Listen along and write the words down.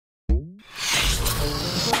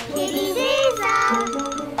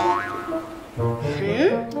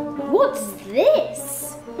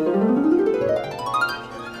this?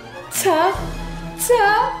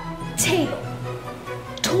 Table.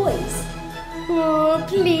 Toys. Oh,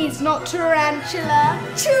 please not tarantula.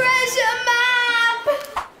 Treasure map!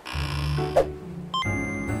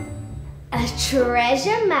 A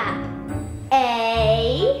treasure map.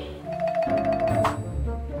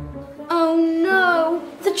 Oh no,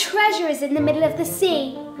 the treasure is in the middle of the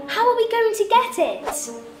sea. How are we going to get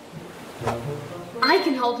it? I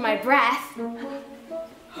can hold my breath.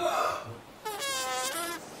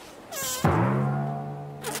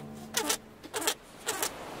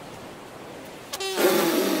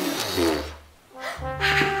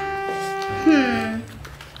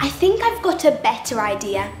 I think I've got a better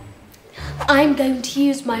idea. I'm going to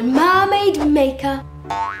use my mermaid maker.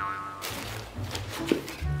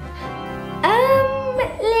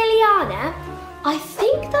 Liliana, I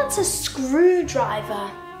think that's a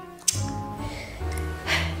screwdriver.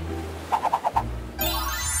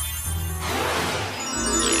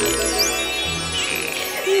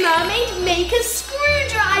 Mermaid maker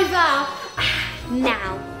screwdriver!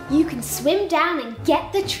 Now, you can swim down and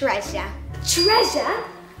get the treasure. Treasure?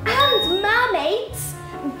 And mermaids?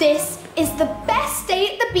 This is the best day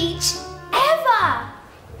at the beach ever!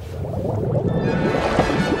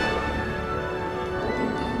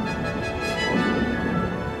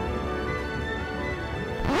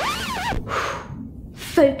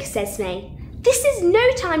 Focus, Esme. This is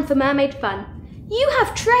no time for mermaid fun. You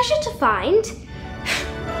have treasure to find.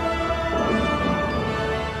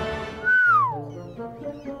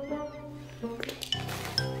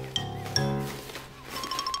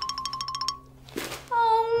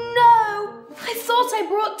 Oh no! I thought I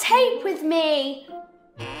brought tape with me.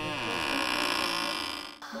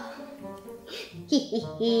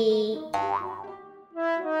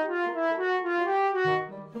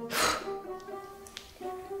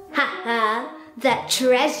 Haha, that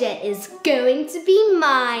treasure is going to be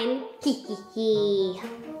mine.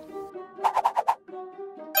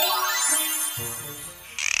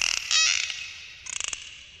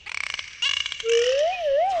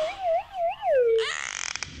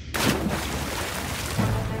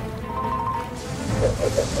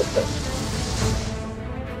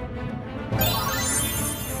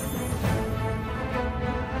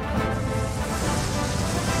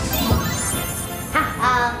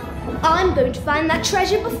 I'm going to find that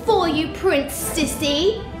treasure before you, Prince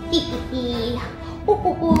Sissy.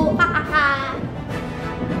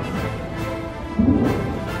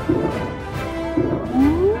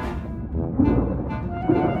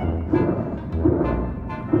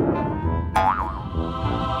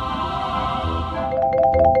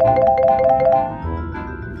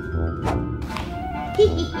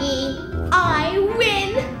 I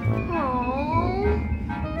win!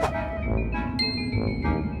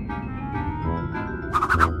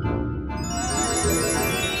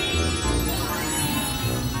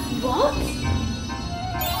 What?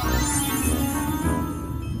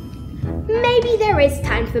 Maybe there is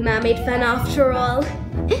time for mermaid fun after all.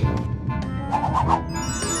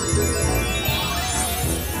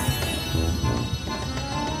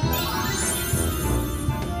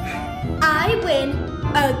 I win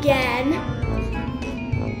again.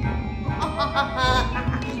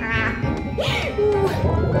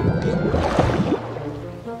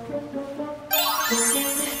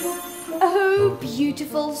 Oh,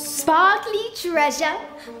 beautiful, sparkly treasure.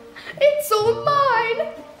 It's all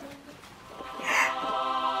mine.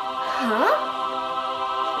 Huh?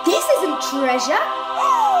 This isn't treasure.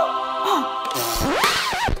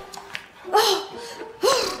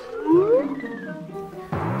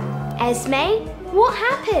 Esme, what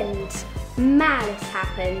happened? Malice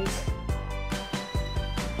happened.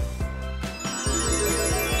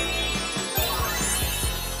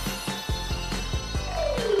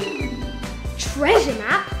 Treasure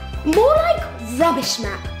map? More like rubbish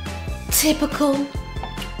map. Typical.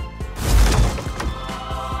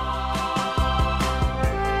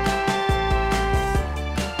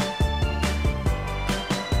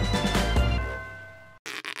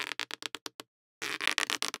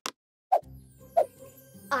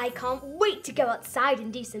 I can't wait to go outside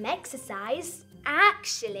and do some exercise.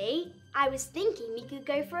 Actually, I was thinking we could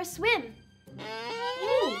go for a swim.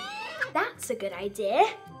 That's a good idea.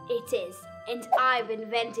 It is, and I've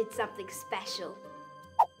invented something special.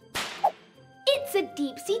 It's a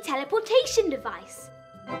deep-sea teleportation device.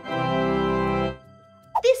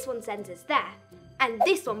 This one sends us there, and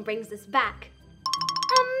this one brings us back.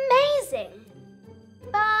 Amazing!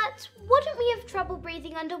 But wouldn't we have trouble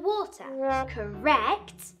breathing underwater?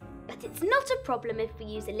 Correct. But it's not a problem if we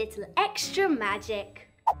use a little extra magic.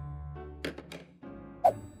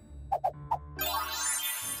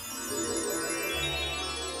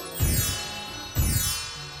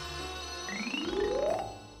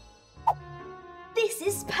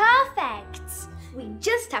 This is perfect. We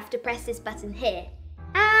just have to press this button here.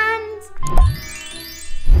 And...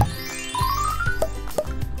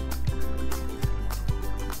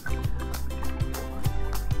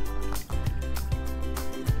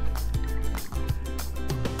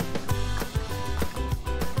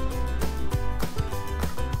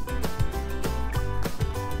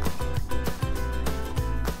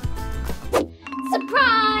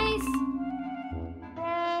 surprise!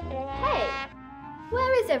 Hey,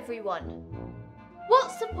 where is everyone?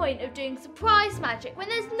 What's the point of doing surprise magic when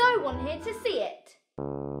there's no one here to see it?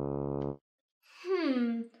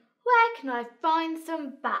 Where can I find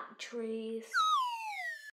some batteries?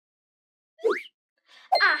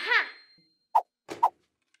 Aha!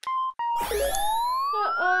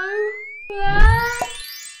 Uh-oh.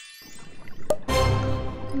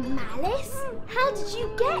 Malice? How did you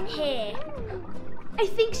get here? I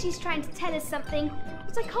think she's trying to tell us something,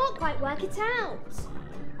 but I can't quite work it out.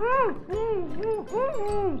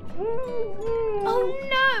 Oh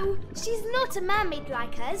no! She's not a mermaid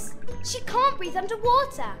like us. She can't breathe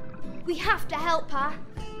underwater. We have to help her.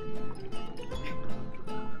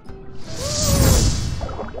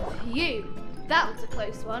 Phew, that was a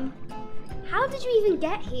close one. How did you even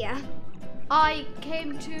get here? I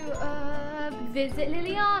came to visit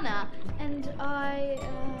Liliana, and I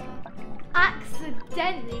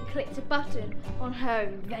accidentally clicked a button on her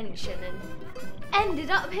invention and ended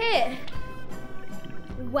up here.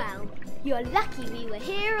 Well, you're lucky we were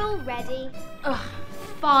here already. Ugh,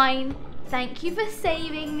 fine. Thank you for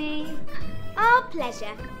saving me. Our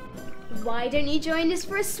pleasure. Why don't you join us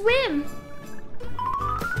for a swim?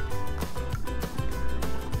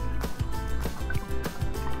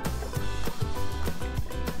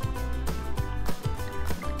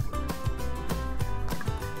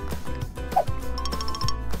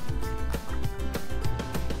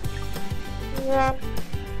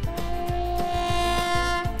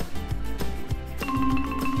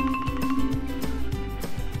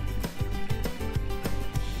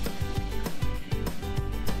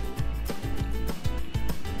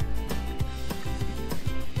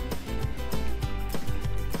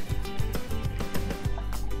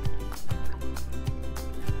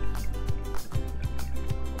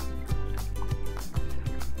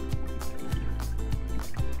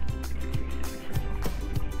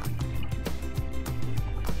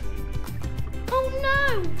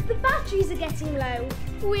 The batteries are getting low.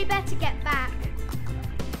 We better get back.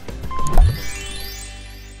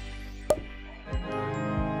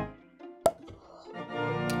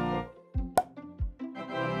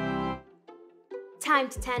 Time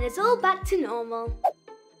to turn us all back to normal.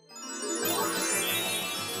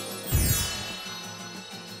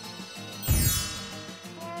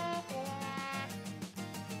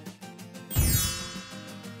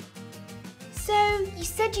 So, you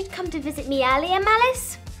said you'd come to visit me earlier,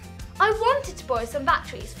 Malice? I wanted to borrow some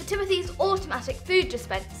batteries for Timothy's automatic food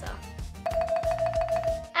dispenser.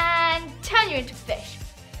 And turn you into fish,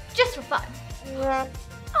 just for fun.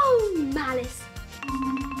 Oh, Malice.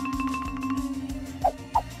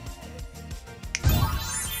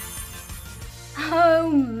 Oh,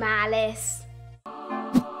 Malice.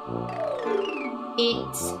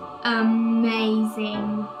 It's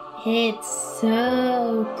amazing. It's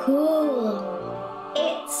so cool.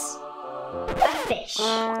 It's a fish.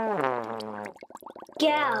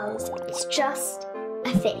 Girls, it's just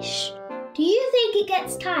a fish. Do you think it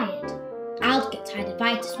gets tired? I'll get tired if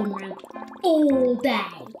I had to swim around all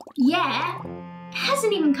day. Yeah, it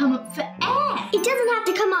hasn't even come up for air. It doesn't have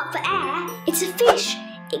to come up for air. It's a fish.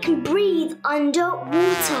 It can breathe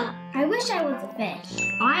underwater. I wish I was a fish.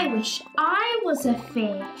 I wish I was a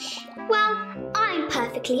fish. Well, I'm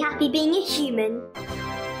perfectly happy being a human.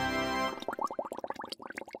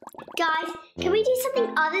 Guys, can we do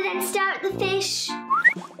something other than stare at the fish?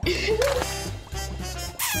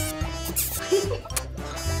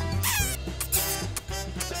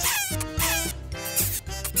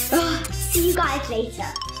 See you guys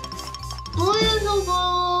later.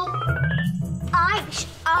 I wish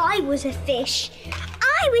I was a fish.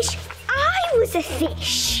 I wish I was a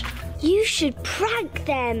fish. You should prank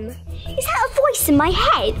them. Is that a voice in my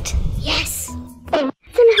head? Yes. Then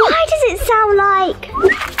why does it sound like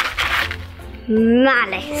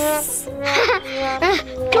Malice?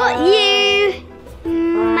 Got you,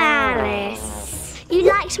 Malice. You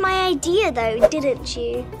liked my idea though, didn't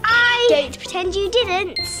you? Don't pretend you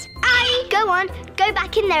didn't. Go on, go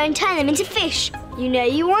back in there and turn them into fish. You know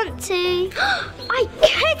you want to. I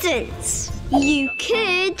couldn't. You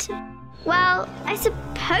could. Well, I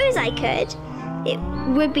suppose I could. It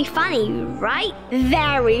would be funny, right?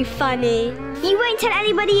 Very funny. You won't tell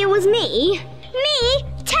anybody it was me? Me?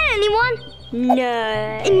 Tell anyone?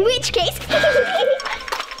 No. In which case...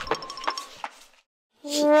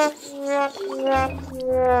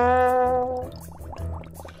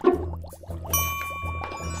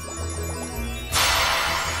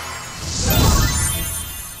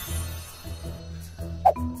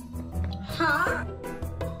 Huh?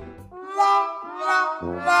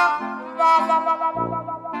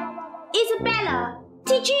 Isabella,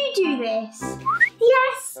 did you do this?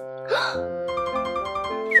 Yes.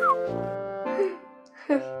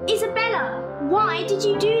 Isabella, why did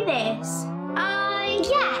you do this?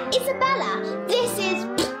 Yeah, Isabella, this is...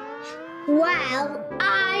 Well,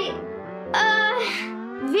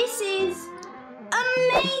 This is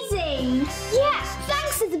amazing! Yeah,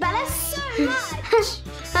 thanks Isabella so much.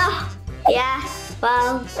 Oh, yeah,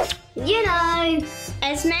 well, you know,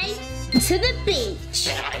 Esme, to the beach.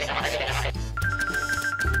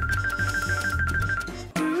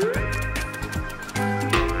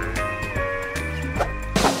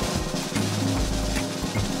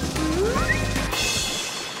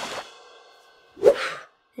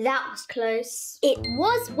 That was close. It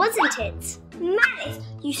was, wasn't it? Malice,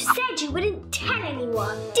 you said you wouldn't tell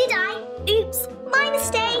anyone. Did I? Oops, my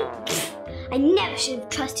mistake. I never should have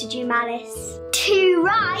trusted you, Malice. Too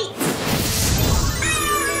right.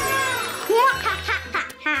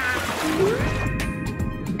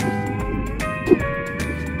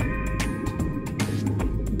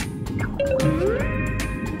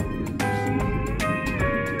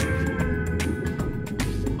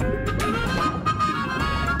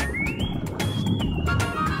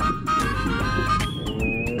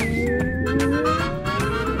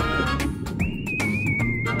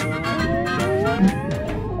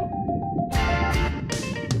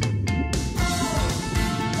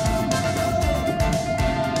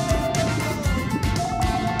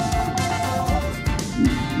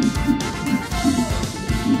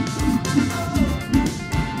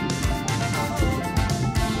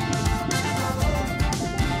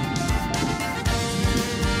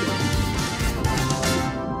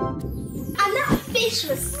 This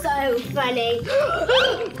was so funny.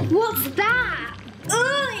 What's that?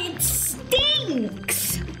 Oh, it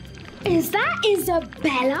stinks. Is that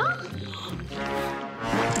Isabella?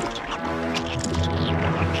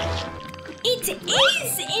 It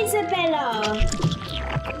is Isabella.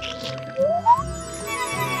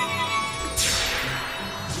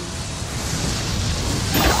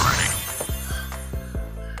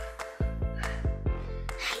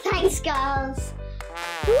 Thanks, girls.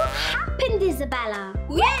 What happened, Isabella?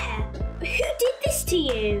 Yeah, who did this to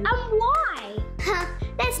you? And why?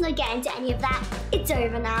 Let's not get into any of that. It's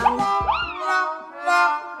over now.